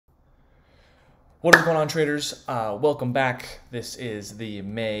What is going on, traders? Welcome back. This is the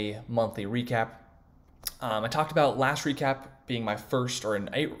May monthly recap. I talked about last recap being my first, or in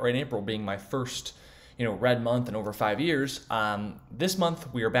April being my first, red month in over 5 years. This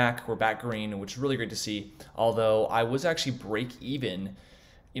month we are back. We're back green, which is really great to see. Although I was actually break even,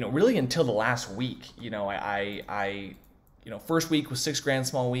 really until the last week. First week was 6 grand,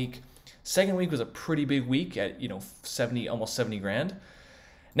 small week. Second week was a pretty big week at 70, almost 70 grand.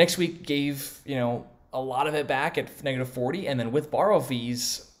 Next week gave, a lot of it back at negative 40. And then with borrow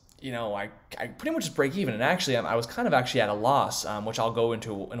fees, I pretty much just break even. And actually, I was kind of actually at a loss, which I'll go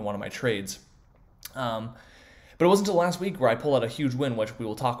into in one of my trades. But it wasn't until last week where I pulled out a huge win, which we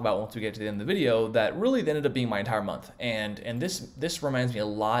will talk about once we get to the end of the video, that really ended up being my entire month. And this reminds me a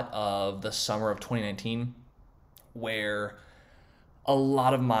lot of the summer of 2019, where a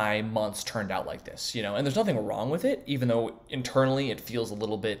lot of my months turned out like this, and there's nothing wrong with it, even though internally it feels a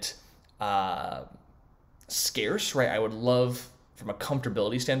little bit scarce, right? I would love, from a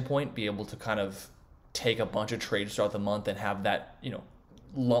comfortability standpoint, be able to kind of take a bunch of trades throughout the month and have that,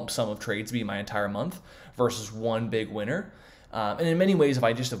 lump sum of trades be my entire month versus one big winner. And in many ways, if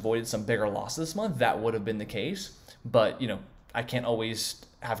I just avoided some bigger losses this month, that would have been the case. But, I can't always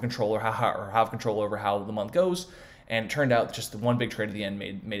have control or have control over how the month goes. And it turned out just the one big trade at the end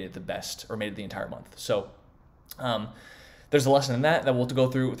made it the best, or made it the entire month. So there's a lesson in that we'll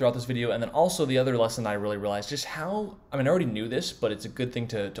go through throughout this video. And then also the other lesson I really realized just how, I already knew this, but it's a good thing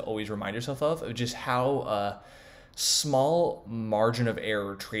to always remind yourself of just how small margin of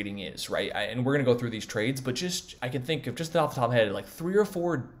error trading is, right? And we're going to go through these trades, but I can think of just off the top of my head, like 3 or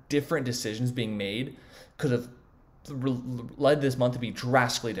 4 different decisions being made could have led this month to be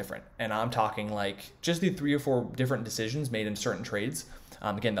drastically different. And I'm talking like just the 3 or 4 different decisions made in certain trades,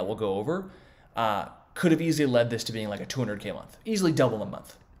 again, that we'll go over, could have easily led this to being like a 200K month, easily double the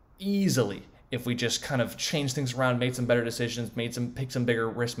month, easily, if we just kind of changed things around, made some better decisions, picked some bigger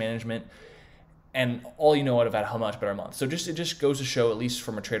risk management, and all would have had a much better month. So it just goes to show, at least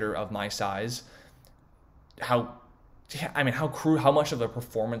from a trader of my size, how much of a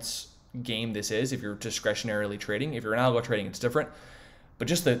performance game this is if you're discretionarily trading. If you're in algo trading, it's different. But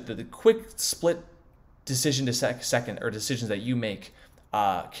just the quick split decision to second, or decisions that you make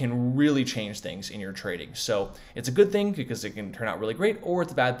can really change things in your trading. So it's a good thing because it can turn out really great, or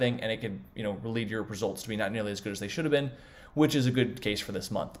it's a bad thing and it can lead your results to be not nearly as good as they should have been, which is a good case for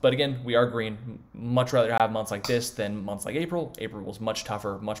this month. But again, we are green. Much rather have months like this than months like April. April was much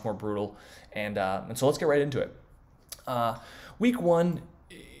tougher, much more brutal, and so let's get right into it. Week 1.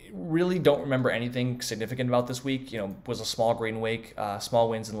 Really don't remember anything significant about this week. Was a small green week, small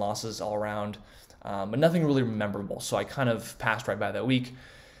wins and losses all around, but nothing really memorable. So I kind of passed right by that week.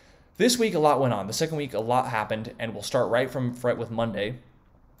 This week, a lot went on. The second week, a lot happened, and we'll start right with Monday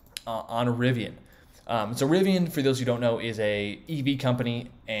on Rivian. So Rivian, for those who don't know, is a EV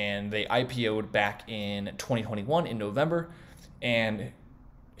company, and they IPO'd back in 2021 in November, and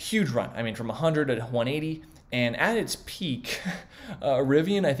huge run. From 100 to 180. And at its peak,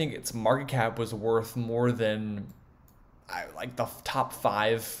 Rivian, I think its market cap was worth more than like the top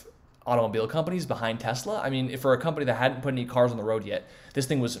 5 automobile companies behind Tesla. For a company that hadn't put any cars on the road yet, this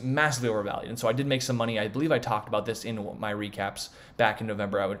thing was massively overvalued. And so I did make some money. I believe I talked about this in my recaps back in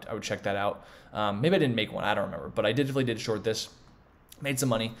November. I would check that out. Maybe I didn't make one. I don't remember. But I definitely did short this. Made some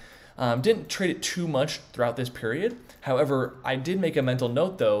money. Didn't trade it too much throughout this period. However, I did make a mental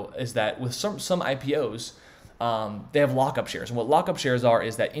note, though, is that with some IPOs, they have lockup shares. And what lockup shares are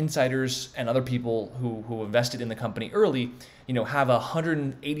is that insiders and other people who invested in the company early, have a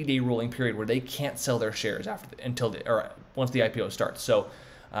 180-day rolling period where they can't sell their shares once the IPO starts. So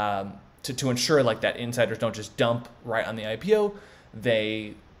to ensure like that insiders don't just dump right on the IPO,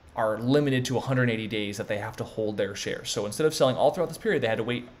 they are limited to 180 days that they have to hold their shares. So instead of selling all throughout this period, they had to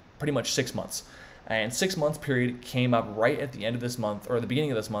wait pretty much 6 months. And 6 months period came up right at the end of this month, or the beginning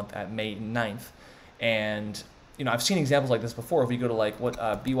of this month at May 9th. And I've seen examples like this before. If we go to like what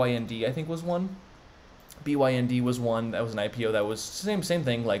BYND I think was one. BYND was one that was an IPO that was same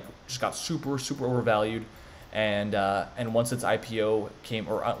thing, like just got super overvalued, and once its IPO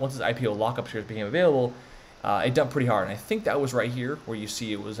once its IPO lockup shares became available, it dumped pretty hard. And I think that was right here where you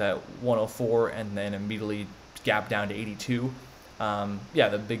see it was at 104 and then immediately gapped down to 82.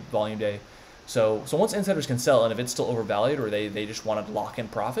 The big volume day. So once insiders can sell, and if it's still overvalued or they just want to lock in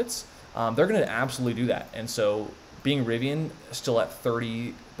profits, they're going to absolutely do that. And so being Rivian still at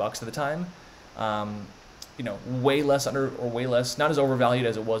 $30 at the time, way less not as overvalued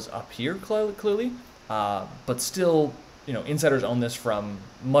as it was up here clearly, but still, insiders own this from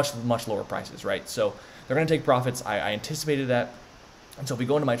much lower prices, right? So they're going to take profits. I anticipated that. And so if we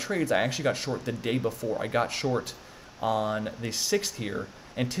go into my trades, I actually got short the day before. I got short on the 6th here,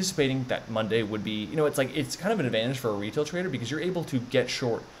 anticipating that Monday would be, it's kind of an advantage for a retail trader because you're able to get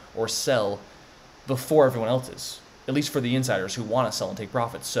short or sell before everyone else is, at least for the insiders who want to sell and take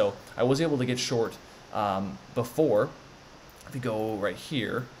profits. So I was able to get short before. If we go right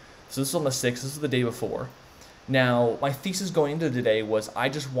here, so this is on the 6th, this is the day before. Now, my thesis going into today was I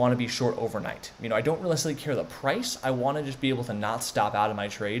just want to be short overnight. I don't really necessarily care the price. I want to just be able to not stop out of my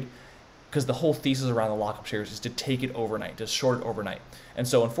trade because the whole thesis around the lockup shares is to take it overnight, to short it overnight. And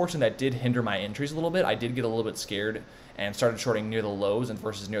so unfortunately, that did hinder my entries a little bit. I did get a little bit scared and started shorting near the lows and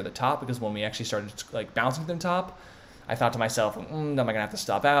versus near the top because when we actually started like bouncing to the top, I thought to myself, am I going to have to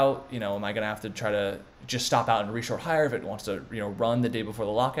stop out? Am I going to have to try to just stop out and reshort higher if it wants to run the day before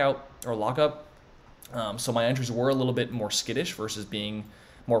the lockout or lockup? So my entries were a little bit more skittish versus being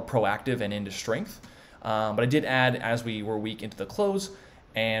more proactive and into strength. But I did add as we were weak into the close,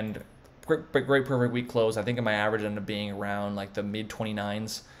 and great perfect week close. I think my average ended up being around like the mid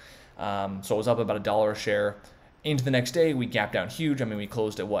 29s. So it was up about $1 a share. Into the next day, we gapped down huge. We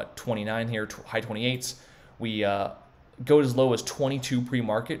closed at what, 29 here, high 28s. We go as low as 22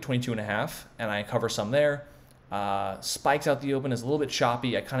 pre-market, 22 and a half, and I cover some there. Spikes out the open is a little bit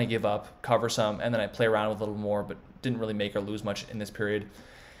choppy. I kind of give up, cover some, and then I play around with a little more, but didn't really make or lose much in this period.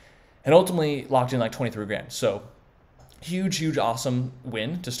 And ultimately locked in like 23 grand. So huge, awesome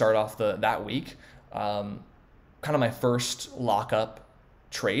win to start off that week. Kind of my first lockup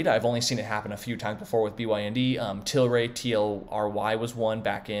trade. I've only seen it happen a few times before with BYND. Tilray, TLRY was one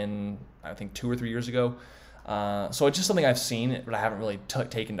back in, I think, 2 or 3 years ago. So it's just something I've seen, but I haven't really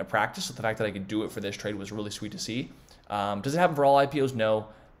taken to practice. So the fact that I could do it for this trade was really sweet to see. Does it happen for all IPOs? No,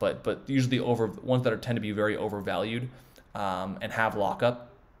 but usually ones that tend to be very overvalued and have lockup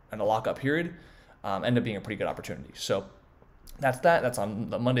and a lockup period end up being a pretty good opportunity. So that's that. That's on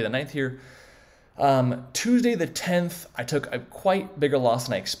the Monday the 9th here. Tuesday the 10th, I took a quite bigger loss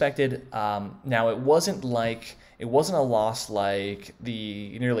than I expected. Now it wasn't a loss like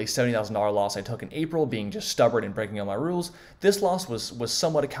the nearly $70,000 loss I took in April, being just stubborn and breaking all my rules. This loss was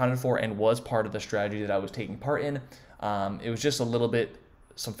somewhat accounted for and was part of the strategy that I was taking part in. It was just a little bit,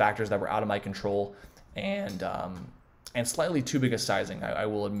 some factors that were out of my control and slightly too big a sizing, I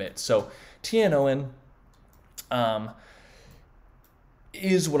will admit. So TNON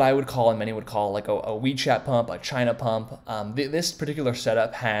is what I would call, and many would call, like a WeChat pump, a China pump. This particular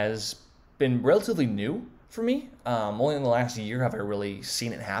setup has been relatively new for me. Only in the last year have I really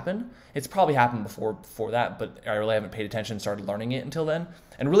seen it happen. It's probably happened before that, but I really haven't paid attention and started learning it until then.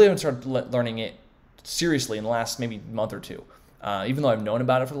 And really haven't started learning it seriously in the last maybe month or two. Even though I've known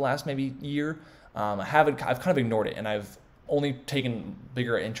about it for the last maybe year, I've kind of ignored it, and I've only taken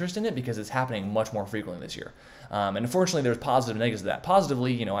bigger interest in it because it's happening much more frequently this year. And unfortunately, there's positive and negatives to that.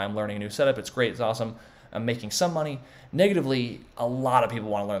 Positively, I'm learning a new setup. It's great. It's awesome. I'm making some money. Negatively, a lot of people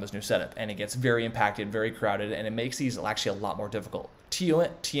want to learn this new setup, and it gets very impacted, very crowded, and it makes these actually a lot more difficult.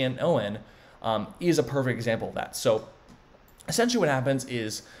 TNON is a perfect example of that. So essentially what happens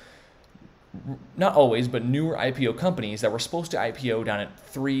is, not always, but newer IPO companies that were supposed to IPO down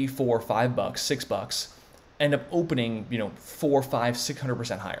at $3, $4, $5, $6 end up opening, 4, 5,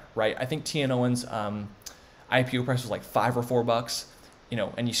 600% higher, right? I think TNON's IPO price was like $5 or $4,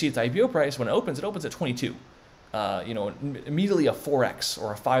 and you see its IPO price when it opens at 22. Immediately a 4x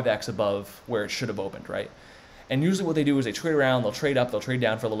or a 5x above where it should have opened, right? And usually what they do is they trade around, they'll trade up, they'll trade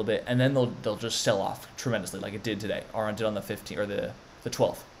down for a little bit, and then they'll just sell off tremendously like it did today, or did on the 15th or the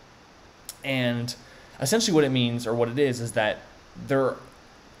 12th. And essentially what it means, or what it is that they're,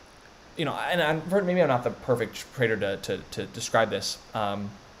 and maybe I'm not the perfect trader to describe this,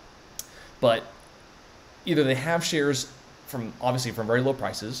 but either they have shares from very low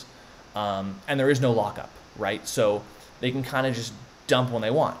prices, and there is no lockup, right? So they can kind of just dump when they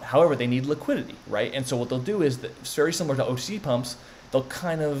want. However, they need liquidity, right? And so what they'll do is that it's very similar to OTC pumps. They'll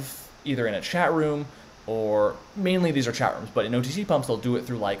kind of either in a chat room, or mainly these are chat rooms, but in OTC pumps, they'll do it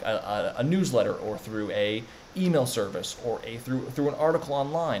through like a newsletter or through a email service or through an article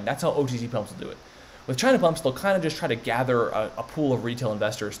online. That's how OTC pumps will do it. With China pumps, they'll kind of just try to gather a pool of retail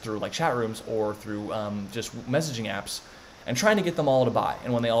investors through like chat rooms or through just messaging apps and trying to get them all to buy.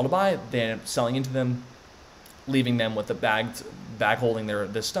 And when they all to buy, they end up selling into them, leaving them with the bag holding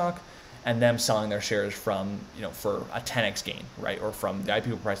this stock, and them selling their shares from, for a 10x gain, right? Or from the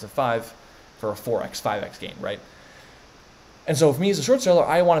IPO price of 5 for a 4x, 5x gain, right? And so for me as a short seller,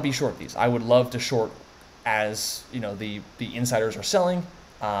 I want to be short these. I would love to short as, the insiders are selling,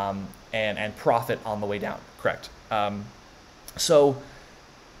 and profit on the way down, correct? So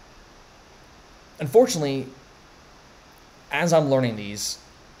unfortunately, as I'm learning these,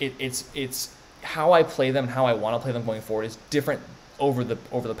 it's how I play them and how I want to play them going forward is different over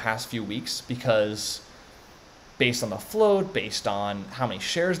the past few weeks, because based on the float, based on how many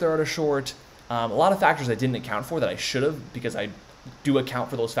shares there are to short, a lot of factors I didn't account for that I should have, because I do account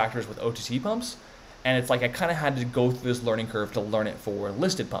for those factors with OTC pumps. And it's like I kind of had to go through this learning curve to learn it for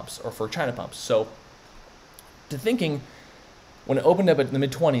listed pumps or for China pumps. So to thinking, when it opened up at the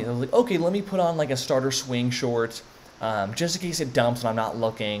mid-20s, I was like, okay, let me put on like a starter swing short, just in case it dumps and I'm not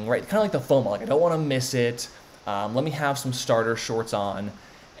looking, right? Kind of like the FOMO, like I don't want to miss it. Let me have some starter shorts on,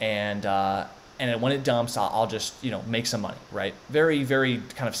 and then when it dumps, I'll just, make some money, right? Very, very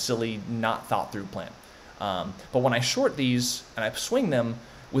kind of silly, not thought through plan. But when I short these and I swing them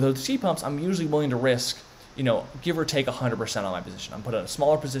with OTC pumps, I'm usually willing to risk, give or take 100% on my position. I'm putting in a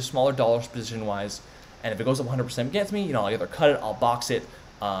smaller position, smaller dollars position wise, and if it goes up 100% against me, I'll either cut it, I'll box it,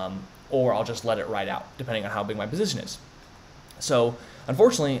 or I'll just let it ride out, depending on how big my position is. So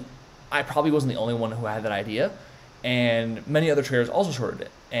unfortunately, I probably wasn't the only one who had that idea, and many other traders also shorted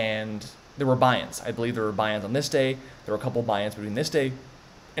it. And there were buy-ins. I believe there were buy-ins on this day. There were a couple buy-ins between this day.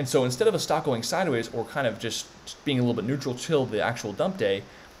 And so instead of a stock going sideways or kind of just being a little bit neutral till the actual dump day,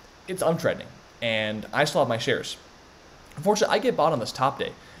 it's untrending. And I still have my shares. Unfortunately, I get bought on this top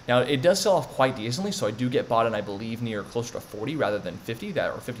day. Now, it does sell off quite decently, so I do get bought in, I believe, near closer to 40 rather than 50,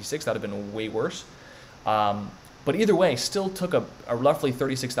 or 56. That would have been way worse. But either way, still took a roughly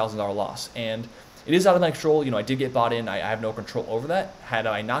 $36,000 loss. And it is out of my control. I did get bought in. I have no control over that. Had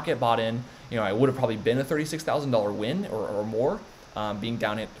I not get bought in, I would have probably been a $36,000 win or more, being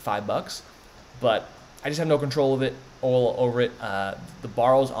down at $5. But I just have no control of it, all over it. The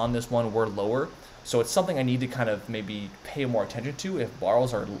borrows on this one were lower. So it's something I need to kind of maybe pay more attention to. If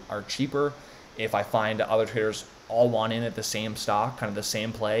borrows are cheaper, if I find other traders all want in at the same stock, kind of the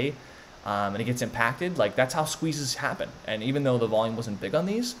same play, and it gets impacted, like that's how squeezes happen. And even though the volume wasn't big on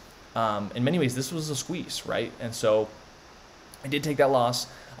these, in many ways this was a squeeze, right? And so I did take that loss.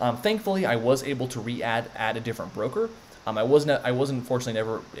 Thankfully, I was able to add a different broker. I wasn't unfortunately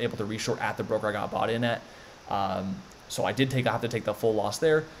never able to reshort at the broker I got bought in at. So I have to take the full loss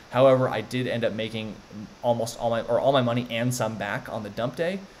there. However, I did end up making almost all my money and some back on the dump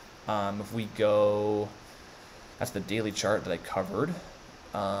day. If we go, that's the daily chart that I covered.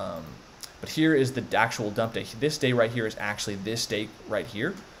 But here is the actual dump day. This day right here is actually this day right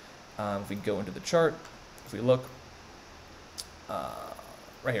here. If we go into the chart, if we look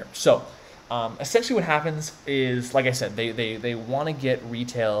right here. So essentially what happens is, like I said, they want to get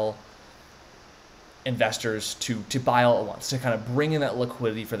retail investors to buy all at once, to kind of bring in that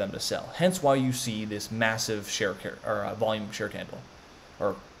liquidity for them to sell. Hence why you see this massive volume share candle,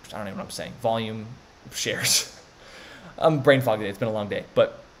 or I don't even know what I'm saying, volume shares. I'm brain fogged today. It's been a long day,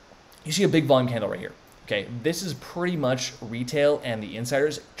 but you see a big volume candle right here. Okay, this is pretty much retail and the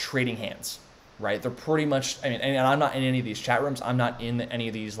insiders trading hands, right? They're pretty much, and I'm not in any of these chat rooms. I'm not in any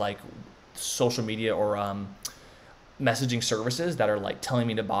of these like social media or messaging services that are like telling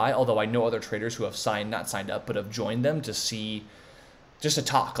me to buy, although I know other traders who have not signed up, but have joined them to see, just to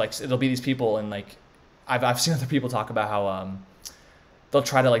talk. Like it'll be these people, and like I've seen other people talk about how they'll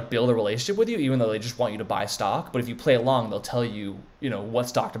try to like build a relationship with you, even though they just want you to buy stock. But if you play along, they'll tell you, what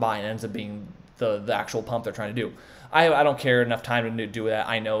stock to buy, and it ends up being the actual pump they're trying to do. I don't care enough time to do that.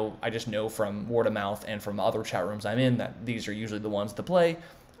 I just know from word of mouth and from other chat rooms I'm in that these are usually the ones to play.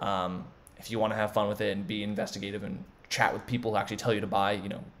 If you want to have fun with it and be investigative and chat with people who actually tell you to buy,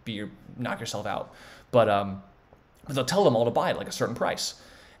 knock yourself out. But they'll tell them all to buy at like a certain price.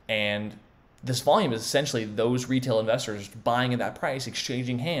 And this volume is essentially those retail investors buying at that price,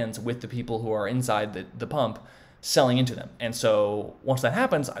 exchanging hands with the people who are inside the pump, selling into them. And so once that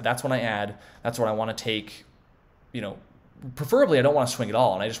happens, that's when I add. That's when I want to take, preferably I don't want to swing at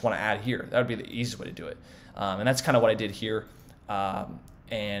all, and I just want to add here. That would be the easiest way to do it. And that's kind of what I did here.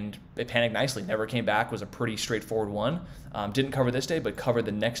 And it panicked nicely, never came back, was a pretty straightforward one. Didn't cover this day, but covered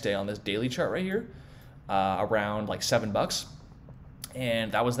the next day on this daily chart right here, around like $7.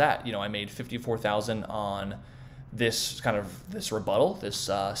 And that was that. I made 54,000 on this rebuttal, this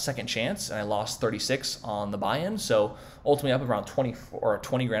second chance, and I lost 36 on the buy-in. So ultimately up around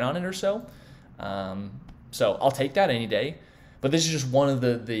 20 grand on it or so. So I'll take that any day. But this is just one of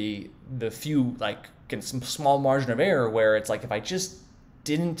the few, like, some small margin of error where it's like if I just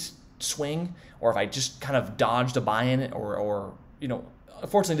didn't swing, or if I just kind of dodged a buy-in, or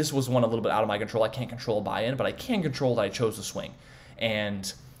unfortunately this was one a little bit out of my control. I can't control a buy-in, but I can control that I chose to swing.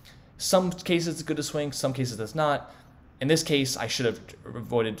 And some cases it's good to swing, some cases it's not. In this case, I should have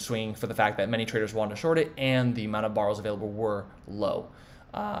avoided swinging for the fact that many traders wanted to short it and the amount of borrows available were low.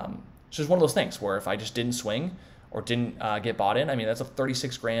 So it's one of those things where if I just didn't swing, or didn't get bought in, I mean, that's a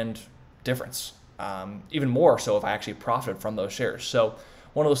 36 grand difference. Even more so if I actually profited from those shares. So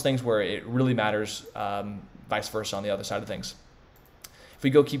one of those things where it really matters, vice versa on the other side of things. If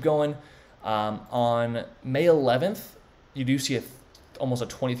we keep going, on May 11th, you do see almost a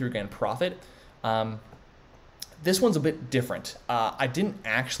 23 grand profit. This one's a bit different. I didn't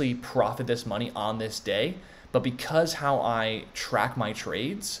actually profit this money on this day, but because how I track my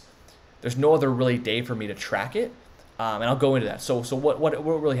trades, there's no other really day for me to track it, and I'll go into that. So what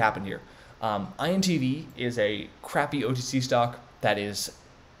really happened here? INTV is a crappy OTC stock that is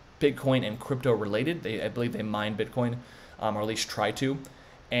Bitcoin and crypto related. I believe they mine Bitcoin, or at least try to.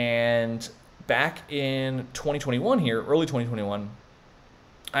 And back in 2021 here, early 2021,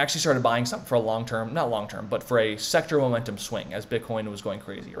 I actually started buying something for a not long term, but for a sector momentum swing as Bitcoin was going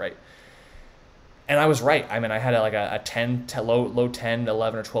crazy, right? And I was right. I mean, I had like a 10 to low 10,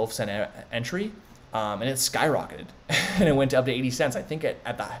 11 or 12 cent entry, and it skyrocketed and it went up to 80 cents. I think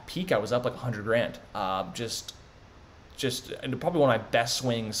at the peak I was up like 100 grand. Just probably one of my best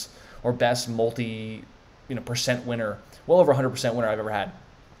swings or best multi, percent winner, well over 100% winner I've ever had.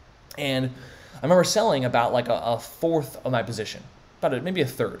 And I remember selling about like a fourth of my position, maybe a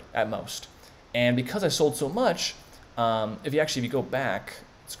third at most. And because I sold so much, if you go back,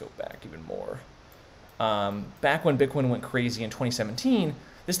 let's go back even more. Back when Bitcoin went crazy in 2017,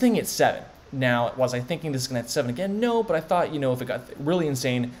 this thing hit 7. Now, was I thinking this is going to hit 7 again? No, but I thought, if it got really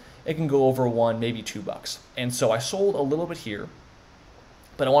insane, it can go over $1, maybe $2. And so I sold a little bit here,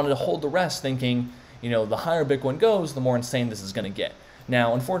 but I wanted to hold the rest thinking, the higher Bitcoin goes, the more insane this is going to get.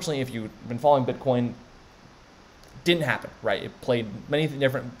 Now, unfortunately, if you've been following Bitcoin, didn't happen, right? It played many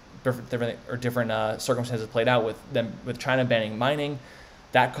different circumstances played out with China banning mining.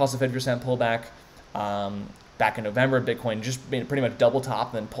 That caused a 50% pullback. Back in November, Bitcoin just pretty much double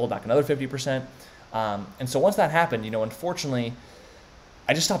top and then pulled back another 50%. And so once that happened, unfortunately,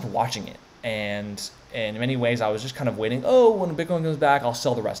 I just stopped watching it. And in many ways, I was just kind of waiting, when Bitcoin comes back, I'll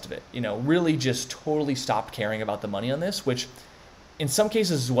sell the rest of it. Really just totally stopped caring about the money on this, which in some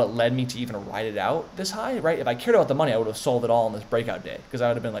cases is what led me to even ride it out this high, right? If I cared about the money, I would have sold it all on this breakout day because I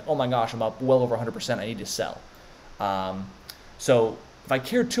would have been like, oh my gosh, I'm up well over 100%. I need to sell. So if I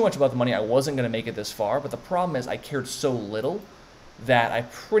cared too much about the money, I wasn't going to make it this far. But the problem is I cared so little that I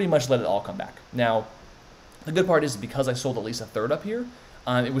pretty much let it all come back. Now, the good part is because I sold at least a third up here,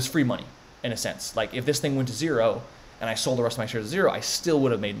 it was free money in a sense. Like if this thing went to 0 and I sold the rest of my shares to 0, I still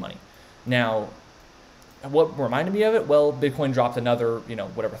would have made money. Now, what reminded me of it? Well, Bitcoin dropped another,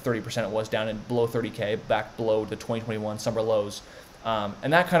 whatever 30% it was down in below 30K, back below the 2021 summer lows.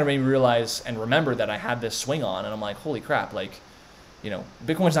 And that kind of made me realize and remember that I had this swing on, and I'm like, holy crap, like,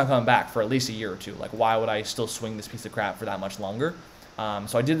 Bitcoin's not coming back for at least a year or two. Like, why would I still swing this piece of crap for that much longer?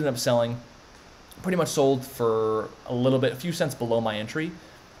 So I did end up selling, pretty much sold for a few cents below my entry,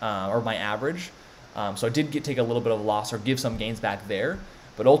 or my average. So I did take a little bit of a loss or give some gains back there.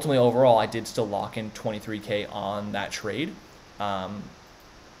 But ultimately, overall, I did still lock in 23K on that trade. But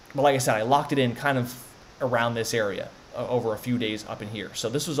like I said, I locked it in kind of around this area over a few days up in here. So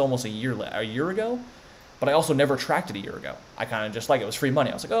this was almost a year ago, but I also never tracked it a year ago. I kind of just it was free money.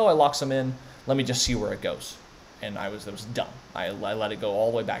 I was like, I locked some in. Let me just see where it goes. And it was dumb. I let it go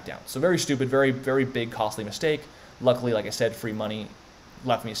all the way back down. So very stupid, very, very big, costly mistake. Luckily, like I said, free money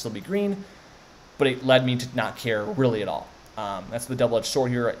left me to still be green, but it led me to not care really at all. That's the double-edged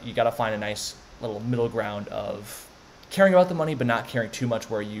sword here. You got to find a nice little middle ground of caring about the money, but not caring too much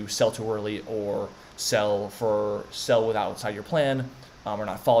where you sell too early or sell without outside your plan, or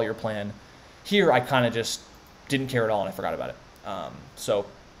not follow your plan. Here, I kind of just didn't care at all and I forgot about it. So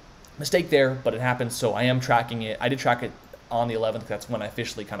mistake there, but it happened. So I am tracking it. I did track it on the 11th. That's when I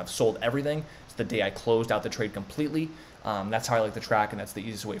officially kind of sold everything. It's the day I closed out the trade completely. That's how I like to track, and that's the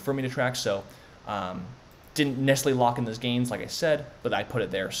easiest way for me to track. So didn't necessarily lock in those gains, like I said, but I put it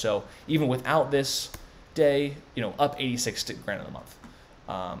there. So even without this day, up 86 grand in the month.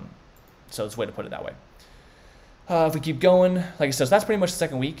 So it's a way to put it that way. If we keep going, like I said, so that's pretty much the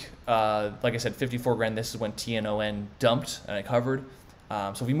second week. Like I said, 54 grand. This is when TNON dumped and I covered.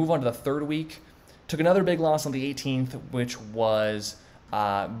 So if we move on to the third week, took another big loss on the 18th, which was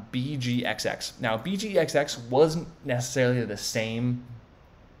BGXX. Now, BGXX wasn't necessarily the same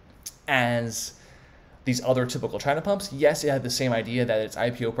as these other typical China pumps. Yes, it had the same idea that its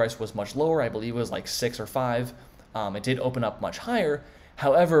IPO price was much lower. I believe it was like 6 or 5. It did open up much higher.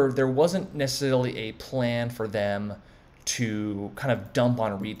 However, there wasn't necessarily a plan for them to kind of dump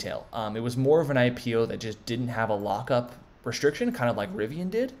on retail. It was more of an IPO that just didn't have a lockup restriction, kind of like Rivian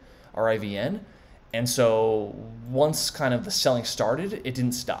did, or IVN. And so once kind of the selling started, it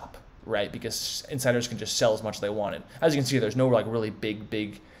didn't stop. right? Because insiders can just sell as much as they wanted. As you can see, there's no like really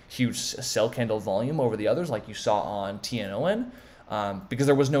big, huge sell candle volume over the others like you saw on TNON, because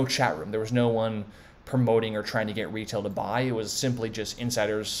there was no chat room. There was no one promoting or trying to get retail to buy. It was simply just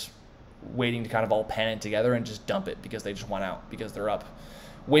insiders waiting to kind of all pan it together and just dump it because they just want out because they're up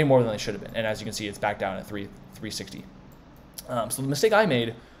way more than they should have been. And as you can see, it's back down at 360. So the mistake I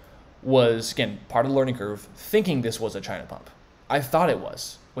made was, again, part of the learning curve, thinking this was a China pump. I thought it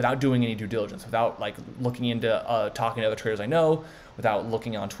was, without doing any due diligence, without like looking into talking to other traders I know, without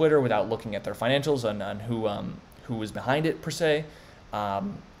looking on Twitter, without looking at their financials and on who was behind it per se.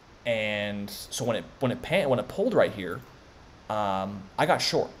 And so when it pulled right here, I got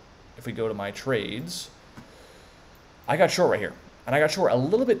short. If we go to my trades, I got short right here, and I got short a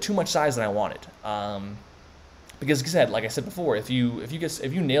little bit too much size than I wanted. Because like I said before, if you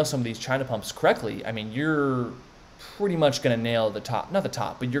nail some of these China pumps correctly, I mean, you're pretty much going to nail the top, not the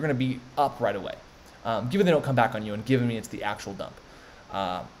top, but you're going to be up right away. Given they don't come back on you, and given me it's the actual dump.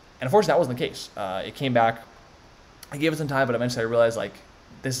 And unfortunately, that wasn't the case. It came back. I gave it some time, but eventually I realized like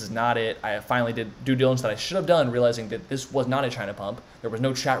this is not it. I finally did due diligence that I should have done, realizing that this was not a China pump. There was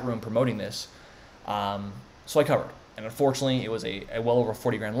no chat room promoting this. So I covered. And unfortunately, it was a well over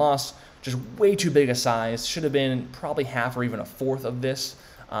 40 grand loss. Just way too big a size. Should have been probably half or even a fourth of this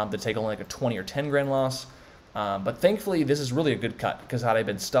to take only like a 20 or 10 grand loss. But thankfully, this is really a good cut, because had I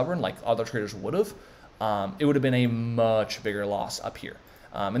been stubborn like other traders would have, it would have been a much bigger loss up here.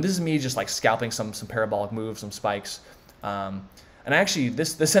 And this is me just like scalping some parabolic moves, some spikes. And actually,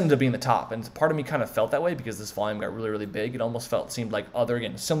 this ended up being the top, and part of me kind of felt that way because this volume got really big. It almost seemed like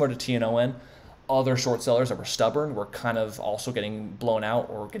again, similar to TNON, other short sellers that were stubborn were kind of also getting blown out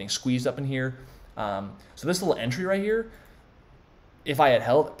or getting squeezed up in here. So this little entry right here, if I had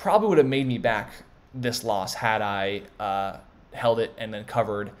held, probably would have made me back this loss had I held it and then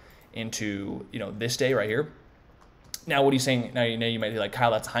covered into this day right here. Now, what are you saying? Now you might be like,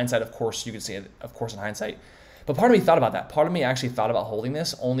 Kyle, that's hindsight. Of course, you could say it, of course, in hindsight. But part of me thought about that. Part of me actually thought about holding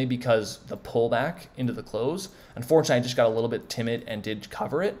this only because the pullback into the close. Unfortunately, I just got a little bit timid and did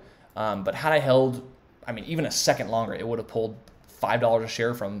cover it. But had I held, I mean, even a second longer, it would have pulled $5 a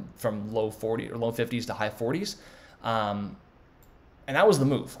share from low 40 or low 50s to high 40s. And that was the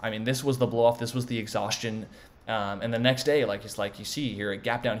move. I mean, this was the blow off. This was the exhaustion. And the next day, like you see here, it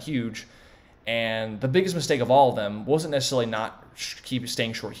gapped down huge. And the biggest mistake of all of them wasn't necessarily not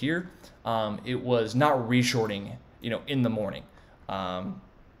staying short here. It was not reshorting, in the morning.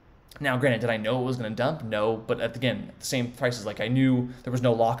 Now, granted, did I know it was going to dump? No, but again, at the same prices, like I knew there was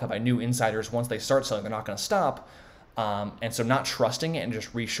no lockup. I knew insiders, once they start selling, they're not going to stop. And so not trusting it and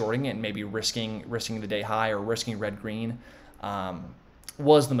just reshorting it and maybe risking the day high or risking red-green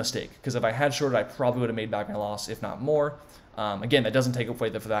was the mistake. Because if I had shorted, I probably would have made back my loss, if not more. Again, that doesn't take away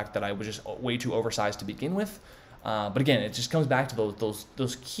the fact that I was just way too oversized to begin with. But again, it just comes back to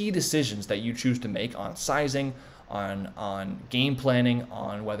those key decisions that you choose to make on sizing, on game planning,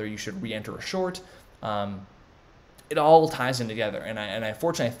 on whether you should re-enter a short. It all ties in together. And I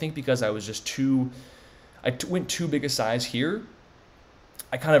fortunately, I think because I was just went too big a size here,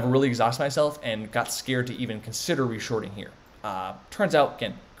 I kind of really exhausted myself and got scared to even consider reshorting here. Turns out,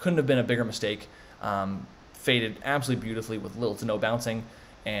 again, couldn't have been a bigger mistake. Faded absolutely beautifully with little to no bouncing.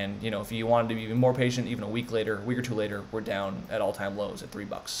 And if you wanted to be even more patient, even a week or two later, we're down at all-time lows at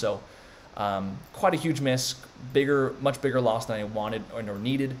 $3. So quite a huge miss, much bigger loss than I wanted or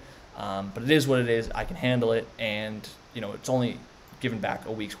needed. But it is what it is. I can handle it, and it's only given back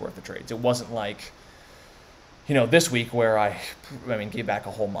a week's worth of trades. It wasn't like this week where I gave back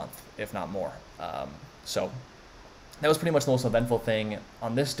a whole month, if not more. So that was pretty much the most eventful thing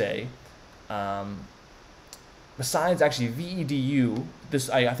on this day. Besides actually VEDU,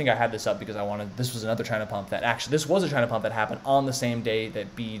 I think I had this up because this was another China pump this was a China pump that happened on the same day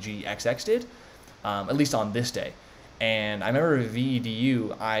that BEGXX did, at least on this day. And I remember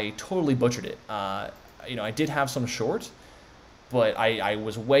VEDU, I totally butchered it. I did have some short, but I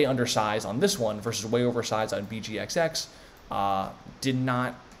was way undersized on this one versus way oversized on BGXX. Did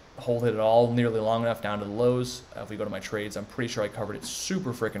not hold it at all nearly long enough down to the lows. If we go to my trades, I'm pretty sure I covered it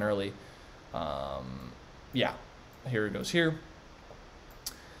super freaking early. Yeah, here it goes here.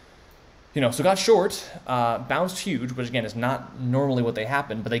 So got short, bounced huge, which again is not normally what they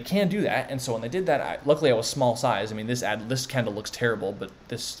happen, but they can do that. And so when they did that, luckily I was small size. I mean, this candle looks terrible, but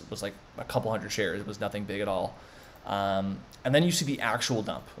this was like a couple hundred shares. It was nothing big at all. And then you see the actual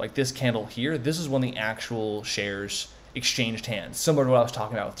dump, like this candle here. This is when the actual shares exchanged hands, similar to what I was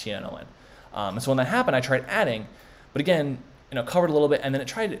talking about with TNON. And so when that happened, I tried adding, but again, covered a little bit, and then it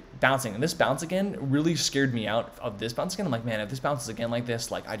tried bouncing. And this bounce again really scared me out of this bounce again. I'm like, man, if this bounces again like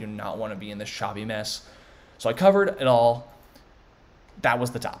this, like I do not want to be in this choppy mess. So I covered it all. That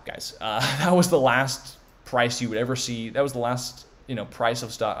was the top, guys. That was the last price you would ever see. That was the last, price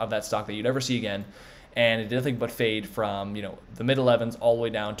of that stock that you'd ever see again. And it did nothing but fade from, the mid 11s all the way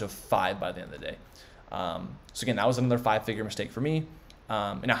down to 5 by the end of the day. So again, that was another 5-figure mistake for me.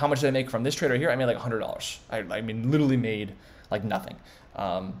 And now how much did I make from this trade right here? I made like $100. I mean, literally made like nothing.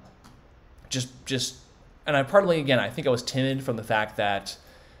 And I partly, again, I think I was timid from the fact that,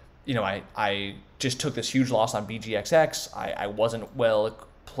 I just took this huge loss on BGXX. I wasn't well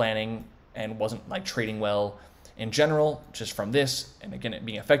planning and wasn't like trading well in general, just from this, and again, it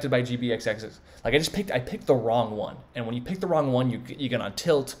being affected by GBXX. Like I picked the wrong one. And when you pick the wrong one, you get on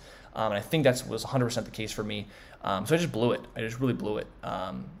tilt. And I think that was 100% the case for me. So I just blew it. I just really blew it. It's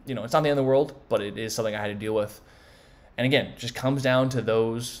not the end of the world, but it is something I had to deal with. And again, it just comes down to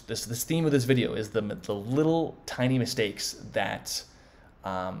this theme of this video is the little tiny mistakes that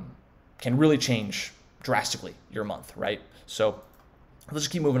can really change drastically your month, right? So let's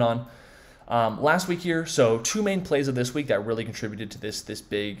just keep moving on. Last week here, so 2 main plays of this week that really contributed to this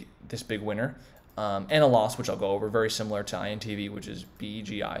big winner, and a loss, which I'll go over, very similar to INTV, which is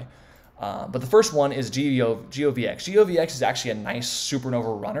BEGI. But the first one is GOVX. GOVX is actually a nice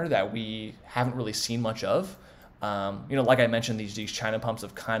supernova runner that we haven't really seen much of. Like I mentioned, these China pumps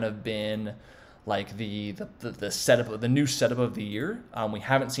have kind of been like the setup, the new setup of the year. We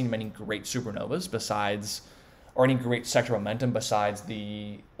haven't seen many great supernovas or any great sector momentum besides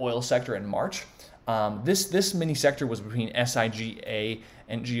the oil sector in March. This mini sector was between SIGA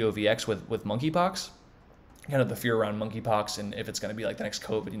and GOVX with monkeypox. Kind of the fear around monkeypox and if it's going to be like the next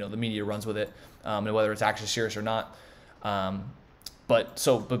COVID, the media runs with it, and whether it's actually serious or not. But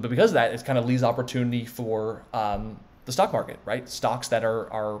because of that, it kind of leaves opportunity for the stock market, right? Stocks that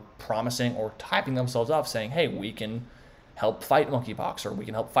are promising or typing themselves up saying, hey, we can help fight monkeypox, or we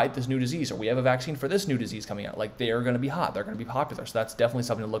can help fight this new disease, or we have a vaccine for this new disease coming out. Like, they are going to be hot. They're going to be popular. So that's definitely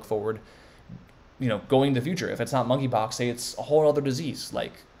something to look forward, going in the future. If it's not monkeypox, say it's a whole other disease,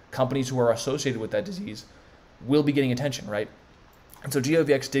 like companies who are associated with that disease will be getting attention, right? And so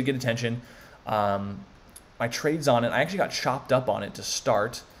GOVX did get attention. My trades on it, I actually got chopped up on it to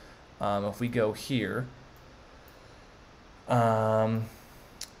start. If we go here,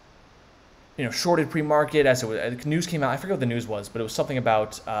 shorted pre-market as news came out. I forget what the news was, but it was something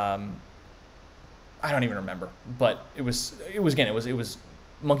about I don't even remember. But it was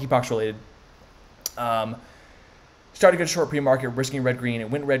monkeypox related. Started to get short pre-market, risking red green. It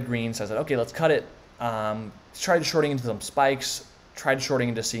went red green, so I said, okay, let's cut it. Tried shorting into some spikes. Tried shorting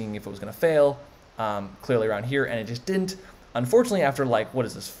into seeing if it was going to fail. Clearly around here, and it just didn't. Unfortunately, after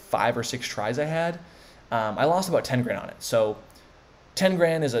 5 or 6 tries I had, I lost about 10 grand on it. So 10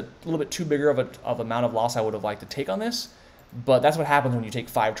 grand is a little bit too bigger of amount of loss I would have liked to take on this, but that's what happens when you take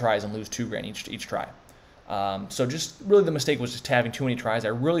 5 tries and lose 2 grand each try. So just really the mistake was just having too many tries. I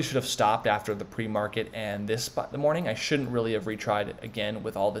really should have stopped after the pre-market and this spot the morning. I shouldn't really have retried again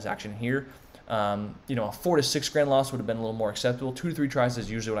with all this action here. A 4 to 6 grand loss would have been a little more acceptable. 2 to 3 tries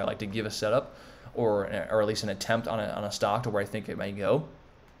is usually what I like to give a setup, or at least an attempt on a stock to where I think it may go.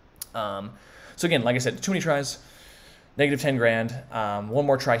 So again, like I said, too many tries, negative 10 grand. One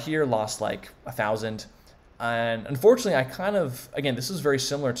more try here, lost like 1,000. And unfortunately, again, this is very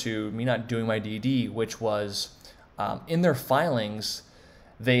similar to me not doing my DD, which was in their filings,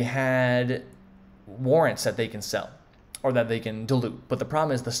 they had warrants that they can sell or that they can dilute. But the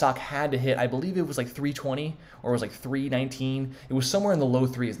problem is the stock had to hit, I believe it was like 320 or it was like 319. It was somewhere in the low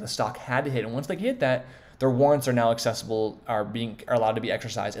threes. The stock had to hit. And once they hit that, their warrants are now accessible, are allowed to be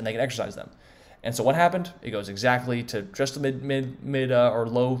exercised, and they can exercise them. And so what happened? It goes exactly to just the mid or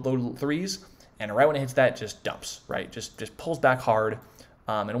low threes. And right when it hits that, just dumps, right? Just pulls back hard.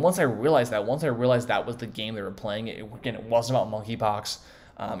 And once I realized that was the game they were playing, it wasn't about monkeypox,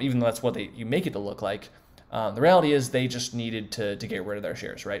 even though that's what you make it to look like. The reality is they just needed to get rid of their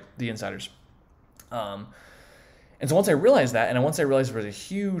shares, right? The insiders. And so once I realized that, and once I realized there was a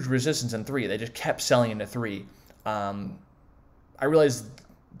huge resistance in 3, they just kept selling into 3. I realized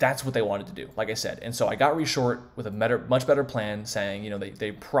that's what they wanted to do, like I said. And so I got reshort with a much better plan, saying,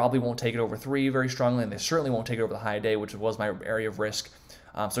 they probably won't take it over 3 very strongly, and they certainly won't take it over the high day, which was my area of risk.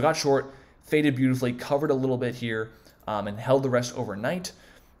 So I got short, faded beautifully, covered a little bit here, and held the rest overnight.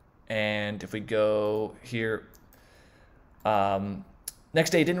 And if we go here, next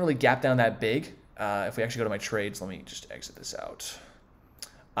day, it didn't really gap down that big. If we actually go to my trades, let me just exit this out.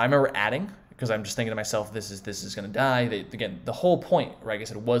 I remember adding, because I'm just thinking to myself, this is going to die. Again, the whole point, right, like I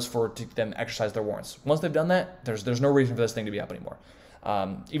said, was to them exercise their warrants. Once they've done that, there's no reason for this thing to be up anymore.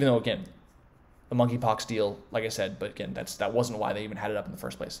 Even though, again, the monkeypox deal, like I said, but again, that wasn't why they even had it up in the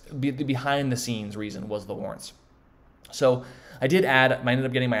first place. The behind the scenes reason was the warrants. So I did add, I ended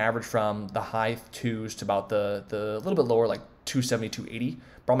up getting my average from the high 2s to about the little bit lower, like 270, 280.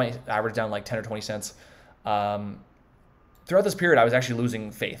 Brought my average down like 10 or 20 cents. Throughout this period, I was actually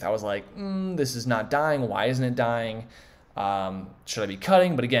losing faith. I was like, this is not dying. Why isn't it dying? Should I be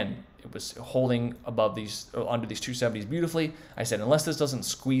cutting? But again, it was holding above these, or under these 270s beautifully. I said, unless this doesn't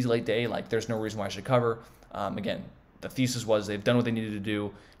squeeze late day, like there's no reason why I should cover. Again, the thesis was they've done what they needed to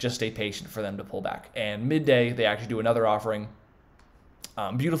do. Just stay patient for them to pull back. And midday, they actually do another offering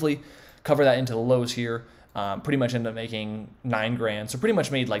beautifully, cover that into the lows here. Pretty much end up making 9 grand. So pretty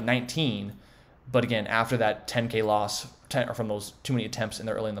much made like 19. But again, after that 10K loss from those too many attempts in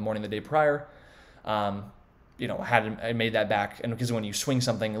there early in the morning the day prior, I made that back. And because when you swing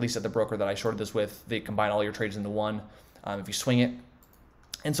something, at least at the broker that I shorted this with, they combine all your trades into one if you swing it.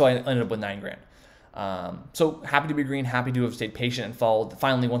 And so I ended up with 9 grand. So happy to be green, happy to have stayed patient and followed.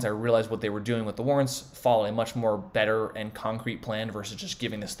 Finally, once I realized what they were doing with the warrants, followed a much more better and concrete plan versus just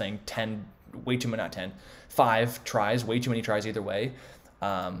giving this thing 5 tries, way too many tries either way.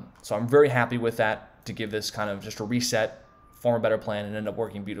 So I'm very happy with that to give this kind of just a reset, form a better plan, and end up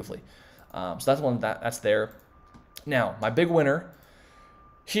working beautifully. So that's one that's there. Now, my big winner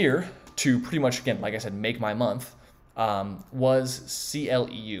here to pretty much, again, like I said, make my month was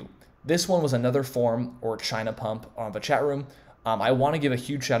CLEU. This one was another form or China pump of a chat room. I want to give a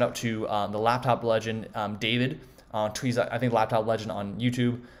huge shout out to the laptop legend, David. He's, I think, laptop legend on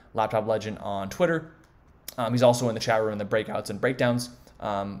YouTube, laptop legend on Twitter. He's also in the chat room in the breakouts and breakdowns.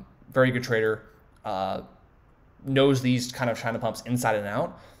 Very good trader. Knows these kind of China pumps inside and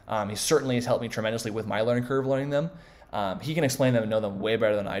out. He certainly has helped me tremendously with my learning curve learning them. He can explain them and know them way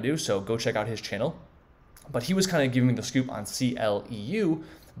better than I do, so go check out his channel. But he was kind of giving me the scoop on CLEU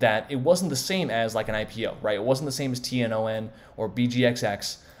that it wasn't the same as like an IPO, right? It wasn't the same as TNON or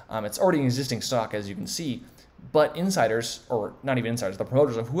BGXX. It's already an existing stock, as you can see. But insiders, or not even insiders, the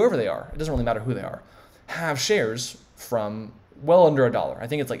promoters of whoever they are, it doesn't really matter who they are, have shares from well under $1. I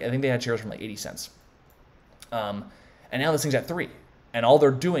think they had shares from like 80 cents. And now this thing's at 3. And all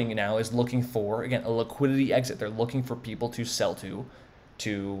they're doing now is looking for, again, a liquidity exit. They're looking for people to sell to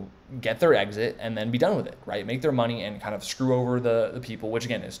get their exit and then be done with it, right? Make their money and kind of screw over the people, which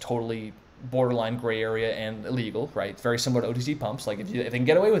again is totally borderline gray area and illegal, right? It's very similar to OTC pumps. Like if they can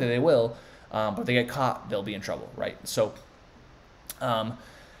get away with it, they will. But if they get caught, they'll be in trouble, right? So I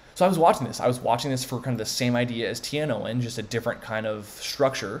was watching this. I was watching this for kind of the same idea as TNON, just a different kind of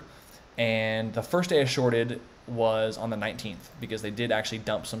structure. And the first day I shorted was on the 19th because they did actually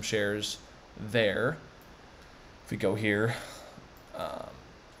dump some shares there. If we go here,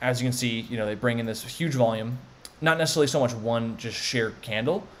 as you can see, they bring in this huge volume, not necessarily so much one just share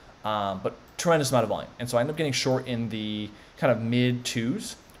candle, but tremendous amount of volume. And so I ended up getting short in the kind of mid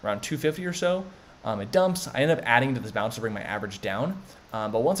 2s, around 250 or so. It dumps. I ended up adding to this bounce to bring my average down.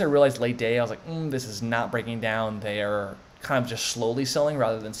 But once I realized late day, I was like, this is not breaking down. They are kind of just slowly selling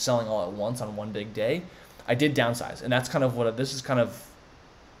rather than selling all at once on one big day. I did downsize, and that's kind of this is kind of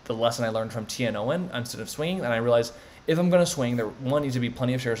the lesson I learned from TNON instead of swinging. And I realized if I'm going to swing, there needs to be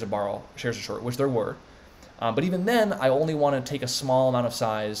plenty of shares to borrow, shares to short, which there were. But even then, I only want to take a small amount of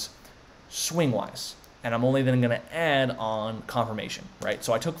size swing-wise, and I'm only then going to add on confirmation, right?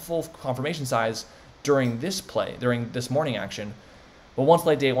 So I took full confirmation size during this morning action. But once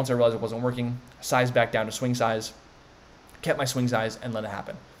I realized it wasn't working, sized back down to swing size, kept my swing size, and let it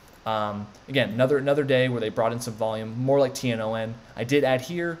happen. Again, another day where they brought in some volume, more like TNON. I did add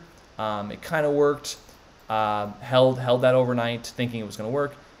here. It kind of worked. Held that overnight, thinking it was going to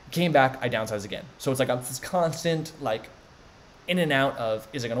work. Came back, I downsized again. So it's like this constant like in and out of,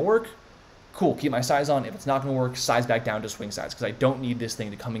 is it going to work? Cool, keep my size on. If it's not going to work, size back down to swing size because I don't need this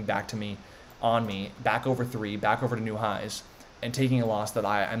thing to coming back to me, on me, back over 3, back over to new highs, and taking a loss that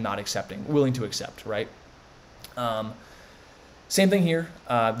I'm not willing to accept, right? Same thing here.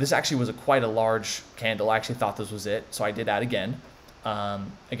 This actually was quite a large candle. I actually thought this was it, so I did add again.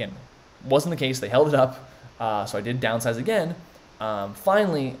 Again, wasn't the case. They held it up, so I did downsize again.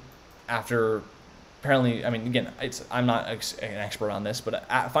 Finally, after apparently, again, I'm not an expert on this, but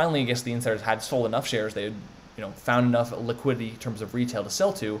finally, I guess the insiders had sold enough shares. They had, found enough liquidity in terms of retail to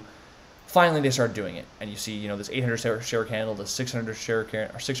sell to. Finally, they started doing it, and you see, this 800 share candle, the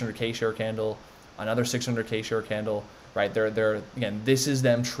 600K share candle, another 600K share candle, right? They're again, this is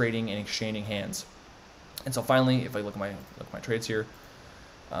them trading and exchanging hands. And so finally, if I look at my trades here,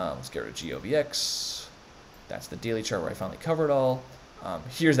 Let's get rid of GOVX. That's the daily chart where I finally covered it all.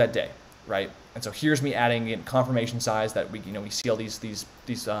 Here's that day, right? And so here's me adding in confirmation size that we see all these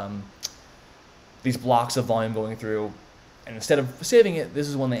blocks of volume going through. And instead of saving it, this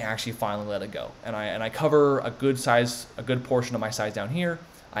is when they actually finally let it go. And I cover a good portion of my size down here.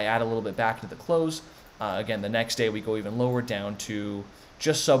 I add a little bit back to the close. Again, the next day we go even lower down to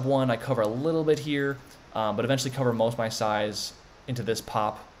just sub 1. I cover a little bit here, but eventually cover most of my size into this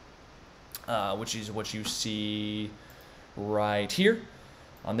pop, which is what you see right here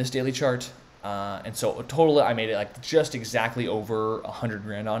on this daily chart. And so totally, I made it like just exactly over 100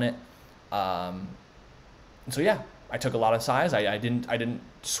 grand on it. And so yeah, I took a lot of size. I didn't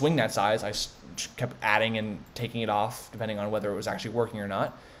swing that size. I kept adding and taking it off depending on whether it was actually working or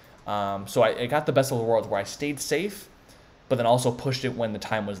not. So I got the best of the worlds where I stayed safe, but then also pushed it when the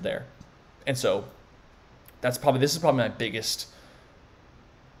time was there. And so this is probably my biggest,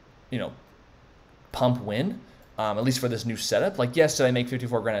 pump win, at least for this new setup. Like, yes, did I make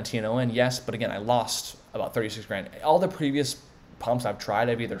 54 grand on TNON? Yes, but again, I lost about 36 grand. All the previous pumps I've tried,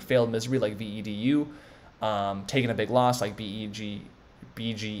 I've either failed miserably like VEDU, taken a big loss like BGXX,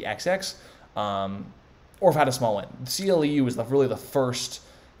 or I've had a small win. CLEU is really the first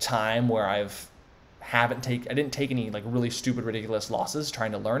time where I didn't take any like really stupid, ridiculous losses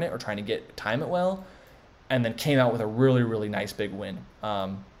trying to learn it or trying to time it well, and then came out with a really, really nice big win.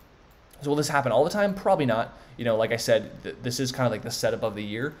 So will this happen all the time? Probably not. Like I said, this is kind of like the setup of the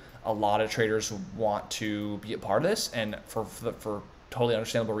year. A lot of traders want to be a part of this, and for totally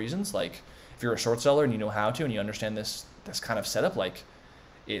understandable reasons. Like if you're a short seller and you know how to, and you understand this kind of setup, like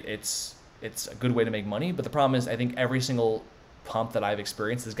it's a good way to make money. But the problem is, I think every single pump that I've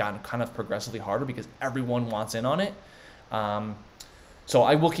experienced has gotten kind of progressively harder because everyone wants in on it. So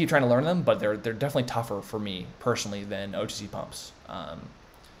I will keep trying to learn them, but they're definitely tougher for me personally than OTC pumps.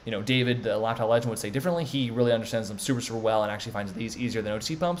 David, the laptop legend, would say differently. He really understands them super, super well and actually finds these easier than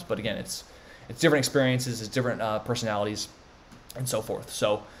OTC pumps. But again, it's different experiences, it's different personalities, and so forth.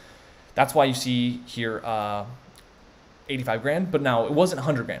 So that's why you see here 85 grand. But now it wasn't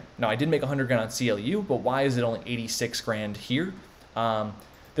 100 grand. Now I did make 100 grand on CLU, but why is it only 86 grand here?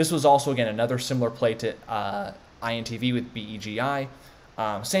 This was also, again, another similar play to INTV with BEGI.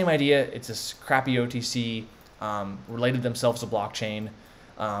 Same idea. It's this crappy OTC, related themselves to blockchain,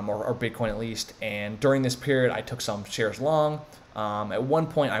 or Bitcoin at least. And during this period, I took some shares long. At one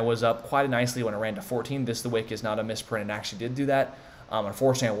point, I was up quite nicely when it ran to 14. The wick is not a misprint and actually did do that.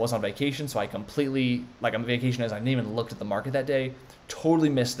 Unfortunately, I was on vacation, so I completely, on vacation as I didn't even look at the market that day. Totally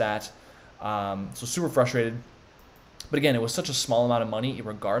missed that. So super frustrated. But again, it was such a small amount of money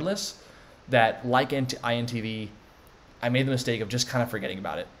regardless that, like INTV, I made the mistake of just kind of forgetting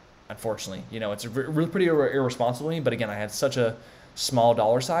about it, unfortunately. It's really pretty irresponsible of me, but again, I had such a small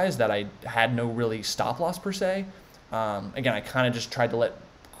dollar size that I had no really stop loss per se. Again, I kind of just tried to let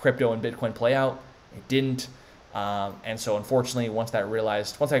crypto and Bitcoin play out. It didn't. And so unfortunately, once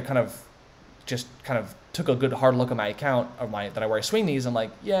I kind of took a good hard look at my account where I swing these, I'm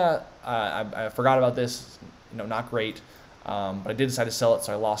like, yeah, I forgot about this, not great. But I did decide to sell it.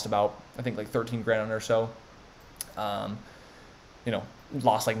 So I lost about, I think like 13 grand on it or so.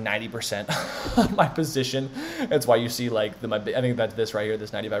 Lost like 90% on my position. That's why you see I think that's this right here,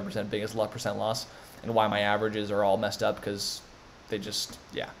 this 95% biggest percent loss, and why my averages are all messed up because they just,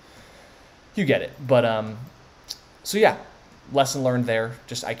 yeah, you get it. But, so yeah, lesson learned there.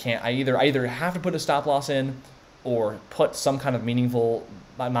 Just, I either have to put a stop loss in or put some kind of meaningful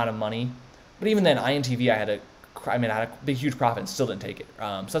amount of money. But even then, INTV, I had a big, huge profit and still didn't take it.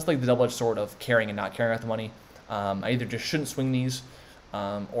 So that's like the double-edged sword of caring and not caring about the money. I either just shouldn't swing these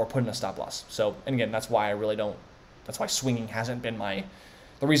or put in a stop loss. So, and again, that's why swinging hasn't been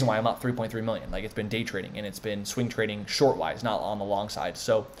the reason why I'm up 3.3 million. Like, it's been day trading and it's been swing trading short-wise, not on the long side.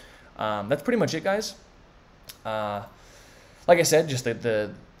 So that's pretty much it, guys. Like I said, just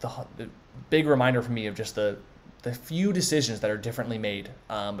the big reminder for me of just the few decisions that are differently made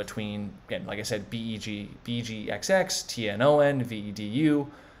between, again, like I said, BGXX, TNON, VEDU,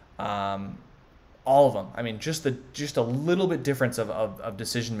 all of them. I mean, just a little bit difference of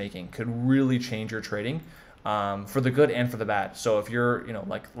decision making could really change your trading for the good and for the bad. So if you're,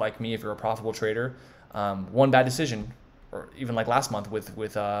 like me, if you're a profitable trader, one bad decision, or even like last month with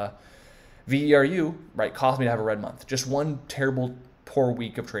VERU, right, caused me to have a red month. Just one terrible, poor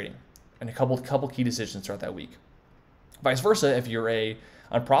week of trading, and a couple key decisions throughout that week. Vice versa, if you're a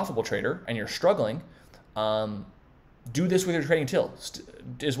unprofitable trader and you're struggling, do this with your trading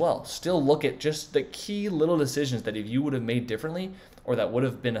as well. Still look at just the key little decisions that if you would have made differently, or that would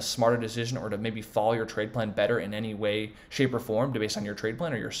have been a smarter decision, or to maybe follow your trade plan better in any way, shape, or form based on your trade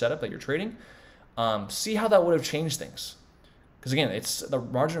plan or your setup that you're trading. See how that would have changed things. Because again, the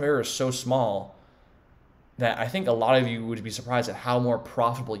margin of error is so small that I think a lot of you would be surprised at how more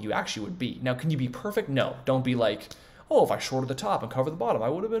profitable you actually would be. Now, can you be perfect? No. Don't be like, oh, if I shorted the top and covered the bottom, I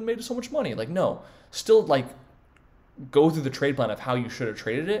would have made so much money. Like, no. Still, like, go through the trade plan of how you should have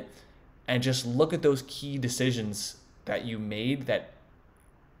traded it and just look at those key decisions that you made that,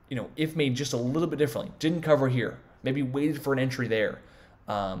 if made just a little bit differently, didn't cover here, maybe waited for an entry there.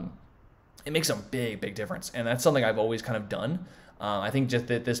 It makes a big, big difference. And that's something I've always kind of done. I think just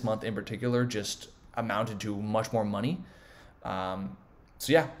that this month in particular just amounted to much more money. So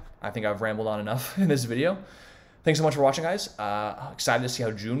yeah, I think I've rambled on enough in this video. Thanks so much for watching, guys. Excited to see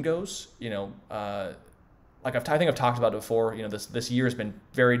how June goes. Like I think I've talked about it before, this year has been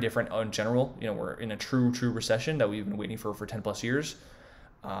very different in general. We're in a true recession that we've been waiting for 10 plus years.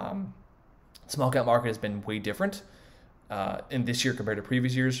 Small cap market has been way different in this year compared to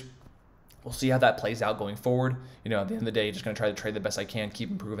previous years. We'll see how that plays out going forward. At the end of the day, just going to try to trade the best I can,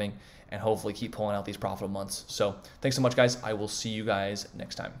 keep improving, and hopefully keep pulling out these profitable months. So thanks so much, guys. I will see you guys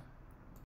next time.